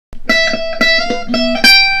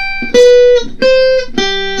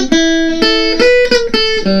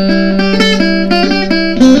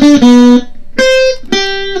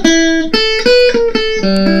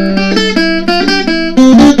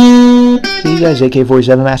guys,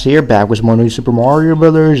 AK-47 Master here, back with more new Super Mario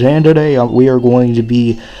Brothers, and today we are going to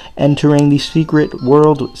be entering the Secret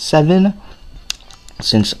World 7.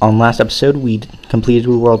 Since on last episode we completed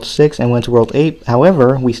World 6 and went to World 8,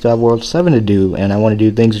 however, we still have World 7 to do, and I want to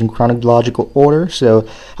do things in chronological order, so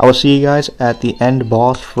I will see you guys at the end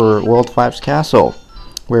boss for World 5's castle,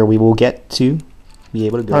 where we will get to be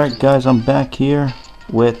able to go. Alright guys, I'm back here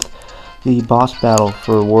with the boss battle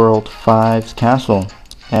for World 5's castle.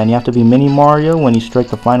 And you have to be Mini Mario when you strike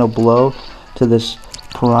the final blow to this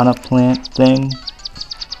piranha plant thing,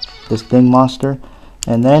 this thing monster,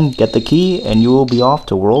 and then get the key and you will be off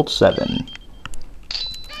to World 7.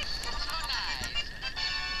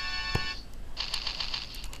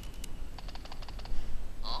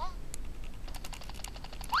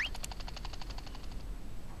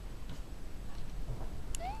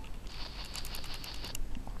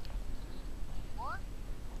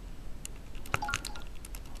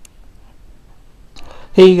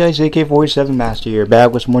 Hey guys, AK-47 Master here,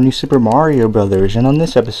 back with some more new Super Mario Brothers, and on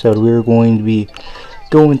this episode we are going to be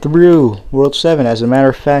going through World 7. As a matter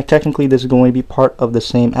of fact, technically this is going to be part of the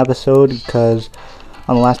same episode, because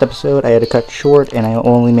on the last episode I had to cut short and I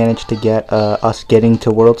only managed to get us getting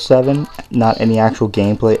to World 7, not any actual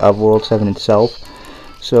gameplay of World 7 itself.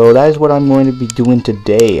 So that is what I'm going to be doing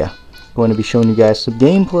today. I'm going to be showing you guys some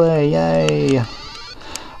gameplay, yay,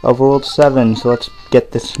 of World 7. So let's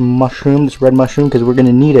get this mushroom, this red mushroom, because we're going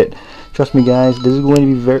to need it. Trust me guys, this is going to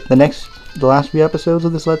be the last few episodes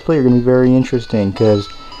of this Let's Play are going to be very interesting, because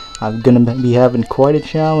I'm going to be having quite a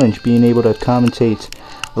challenge being able to commentate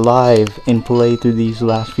live and play through these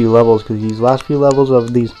last few levels, because these last few levels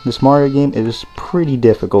of this Mario game is pretty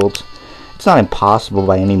difficult. It's not impossible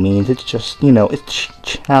by any means, it's just, you know, it's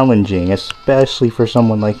challenging, especially for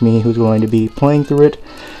someone like me who's going to be playing through it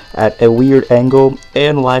at a weird angle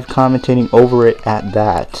and live commentating over it at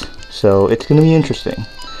that. So it's going to be interesting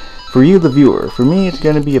for you, the viewer. For me, it's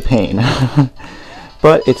going to be a pain.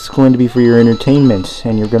 But it's going to be for your entertainment,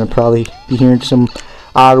 and you're going to probably be hearing some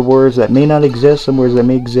odd words that may not exist, some words that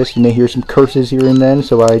may exist. You may hear some curses here and then,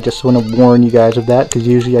 so I just want to warn you guys of that, because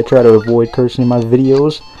usually I try to avoid cursing in my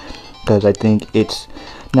videos, because I think it's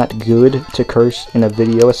not good to curse in a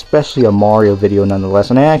video, especially a Mario video nonetheless.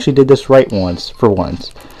 And I actually did this right for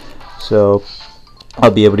once. So I'll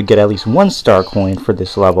be able to get at least 1 star coin for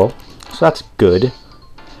this level, so that's good.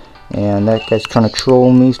 And that guy's trying to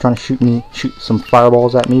troll me, he's trying to shoot some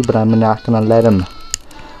fireballs at me, but I'm not gonna let him.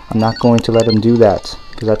 I'm not going to let him do that,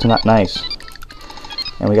 because that's not nice.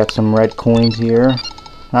 And we got some red coins here.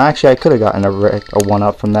 Now, actually I could have gotten a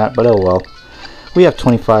 1-up from that, but oh well. We have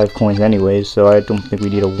 25 coins anyways, so I don't think we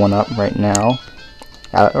need a 1-up right now.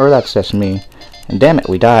 Or that's just me. And damn it,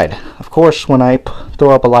 we died. Of course, when I throw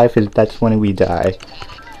up a life, that's when we die.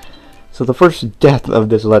 So the first death of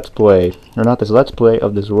this Let's Play, or not this Let's Play,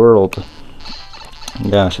 of this world.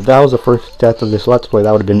 Gosh, if that was the first death of this Let's Play,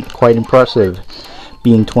 that would have been quite impressive.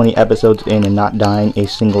 Being 20 episodes in and not dying a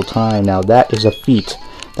single time. Now that is a feat.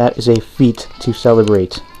 That is a feat to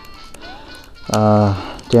celebrate.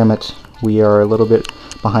 Damn it. We are a little bit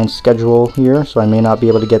behind schedule here, so I may not be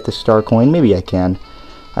able to get this star coin. Maybe I can.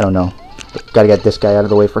 I don't know. Gotta get this guy out of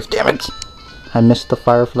the way first. Damn it! I missed the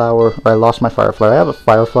fire flower, or I lost my fire flower. I have a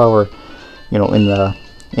fire flower, you know, in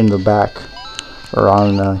the back, or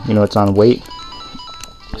on, you know, it's on weight.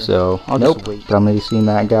 So I'll just wait. But I'm gonna be seeing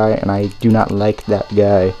that guy, and I do not like that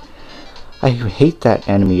guy. I hate that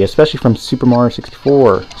enemy, especially from Super Mario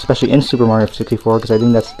 64, especially in Super Mario 64, because I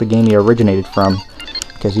think that's the game he originated from,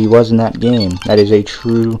 because he was in that game. That is a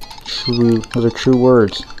those are true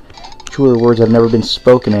words. Truer words have never been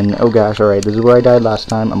spoken, and oh gosh, alright, this is where I died last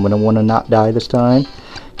time. I'm gonna want to not die this time.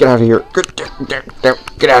 Get out of here.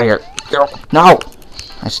 Get out of here. No!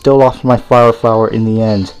 I still lost my fire flower in the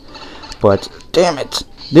end. But, damn it.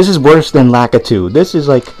 This is worse than Lakitu. This is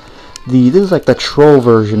like the troll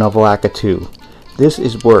version of Lakitu. This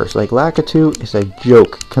is worse. Like, Lakitu is a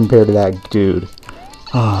joke compared to that dude.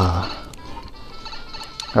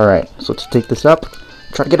 Alright, so let's take this up.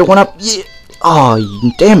 Try to get a 1-up. Yeah!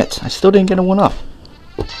 Oh, damn it. I still didn't get a 1-up.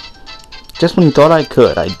 Just when you thought I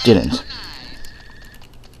could, I didn't.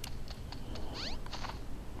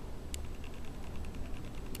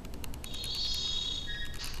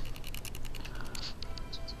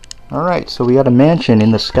 Alright, so we got a mansion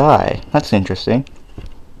in the sky. That's interesting.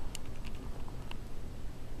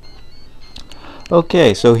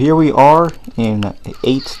 Okay, so here we are in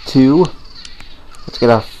 8-2. Let's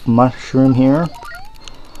get a mushroom here.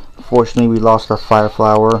 Fortunately, we lost our fire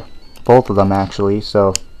flower, both of them actually,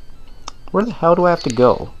 so where the hell do I have to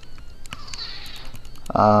go?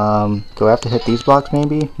 Do I have to hit these blocks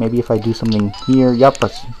maybe? Maybe if I do something here. Yup,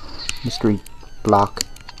 that's mystery block.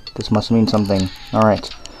 This must mean something. Alright.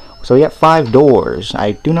 So we got 5 doors.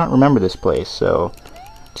 I do not remember this place so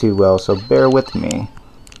too well, so bear with me.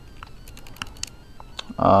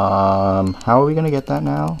 How are we gonna get that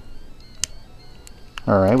now?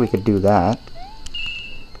 Alright, we could do that.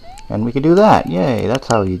 And we could do that. Yay, that's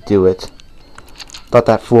how you do it. Thought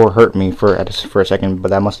that floor hurt me for a second,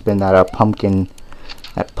 but that must have been that pumpkin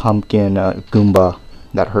Goomba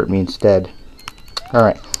that hurt me instead.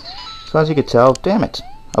 Alright, so as you could tell, damn it,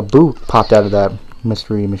 a boo popped out of that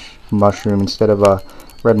mystery mushroom instead of a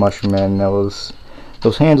red mushroom, and those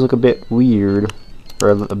hands look a bit weird,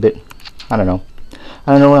 or a bit, I don't know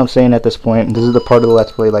what I'm saying at this point. This is the part of the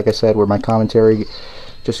Let's Play, like I said, where my commentary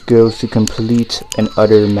just goes to complete and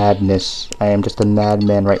utter madness. I am just a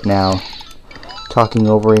madman right now, talking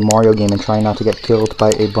over a Mario game and trying not to get killed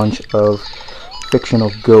by a bunch of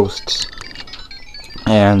fictional ghosts.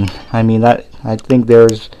 And I mean that, I think there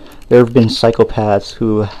have been psychopaths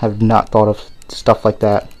who have not thought of stuff like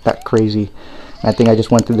that crazy. And I think I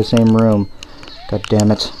just went through the same room. God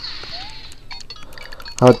damn it.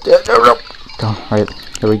 Alright,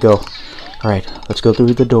 there we go. Alright, let's go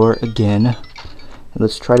through the door again.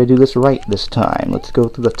 Let's try to do this right this time. Let's go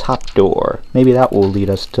through the top door. Maybe that will lead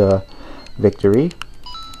us to victory.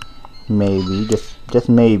 Maybe, just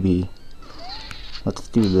maybe. Let's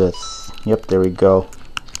do this. Yep, there we go.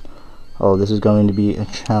 Oh, this is going to be a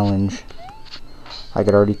challenge. I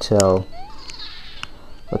could already tell.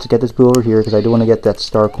 Let's get this boo over here because I do want to get that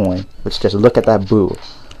star coin. Let's just look at that boo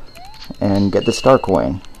and get the star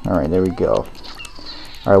coin. Alright, there we go.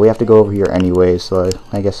 Alright, we have to go over here anyway, so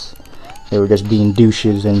I guess they were just being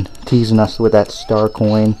douches and teasing us with that star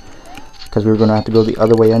coin because we were going to have to go the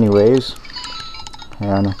other way anyways.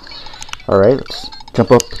 And alright, let's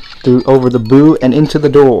jump up over the boo and into the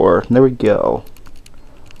door. There we go.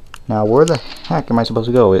 Now, where the heck am I supposed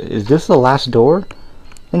to go? Is this the last door?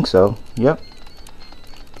 I think so. Yep.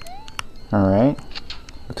 Alright.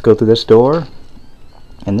 Let's go through this door.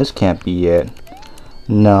 And this can't be it.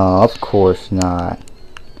 No, of course not.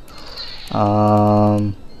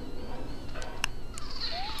 Am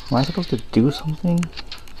I supposed to do something?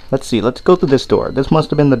 Let's see. Let's go through this door. This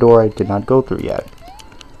must have been the door I did not go through yet.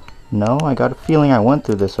 No, I got a feeling I went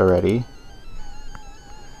through this already.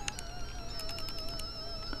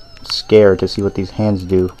 I'm scared to see what these hands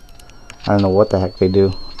do. I don't know what the heck they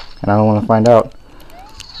do. And I don't want to find out.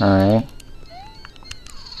 Alright.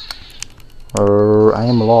 I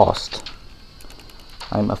am lost.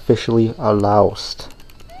 I'm officially lost.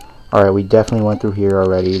 Alright, we definitely went through here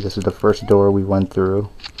already. This is the first door we went through.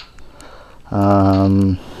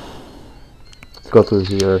 Let's go through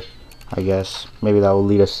here, I guess. Maybe that will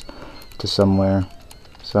lead us to somewhere.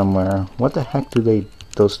 What the heck do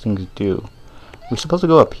those things do? We're supposed to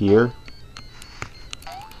go up here?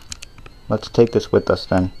 Let's take this with us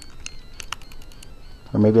then.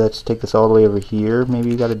 Or maybe let's take this all the way over here. Maybe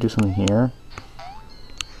you gotta do something here.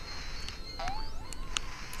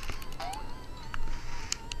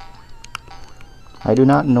 I do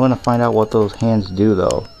not want to find out what those hands do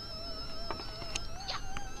though.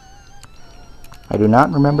 I do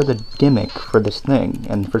not remember the gimmick for this thing,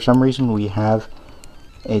 and for some reason we have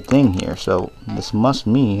a thing here, so this must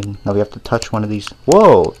mean that we have to touch one of these.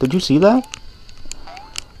 Whoa, did you see that?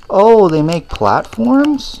 Oh, they make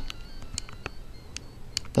platforms?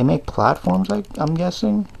 They make platforms, I'm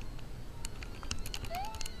guessing?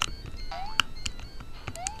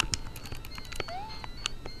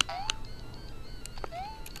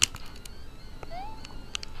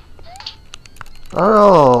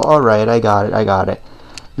 Oh, alright, I got it.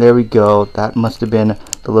 There we go. That must have been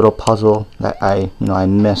the little puzzle that I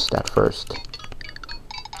missed at first.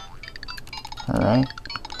 Alright.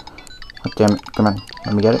 Oh, damn it. Come on.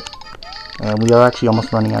 Let me get it. And we are actually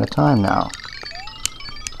almost running out of time now.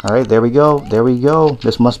 Alright, there we go. There we go.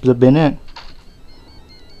 This must have been it.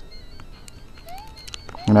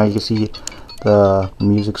 And now you can see the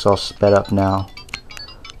music's all sped up now.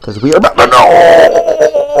 Because we are about to know!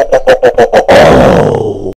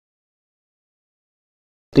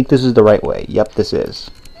 I think this is the right way. Yep, this is.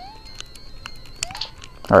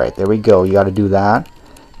 Alright, there we go. You gotta do that.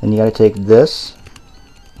 Then you gotta take this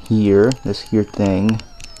here, this here thing,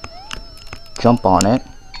 jump on it,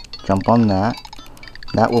 jump on that.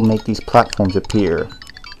 That will make these platforms appear.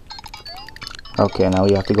 Okay, now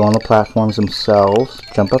we have to go on the platforms themselves.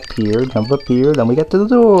 Jump up here, then we get to the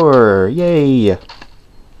door. Yay!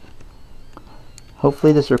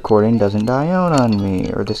 Hopefully this recording doesn't die out on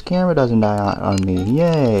me, or this camera doesn't die out on me.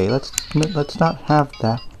 Yay! Let's not have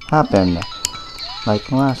that happen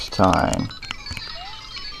like last time.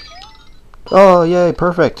 Oh, yay!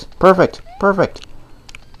 Perfect! Perfect! Perfect!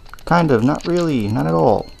 kind of, not really, not at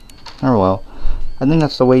all. Oh well. I think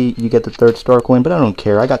that's the way you get the 3rd star coin, but I don't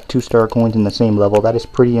care. I got 2 star coins in the same level. That is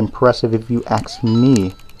pretty impressive if you ask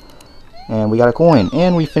me. And we got a coin,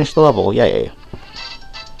 and we finished the level. Yay.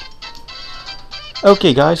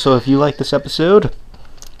 Okay guys, so if you like this episode,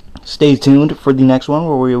 stay tuned for the next one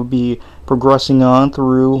where we will be progressing on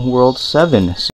through World 7.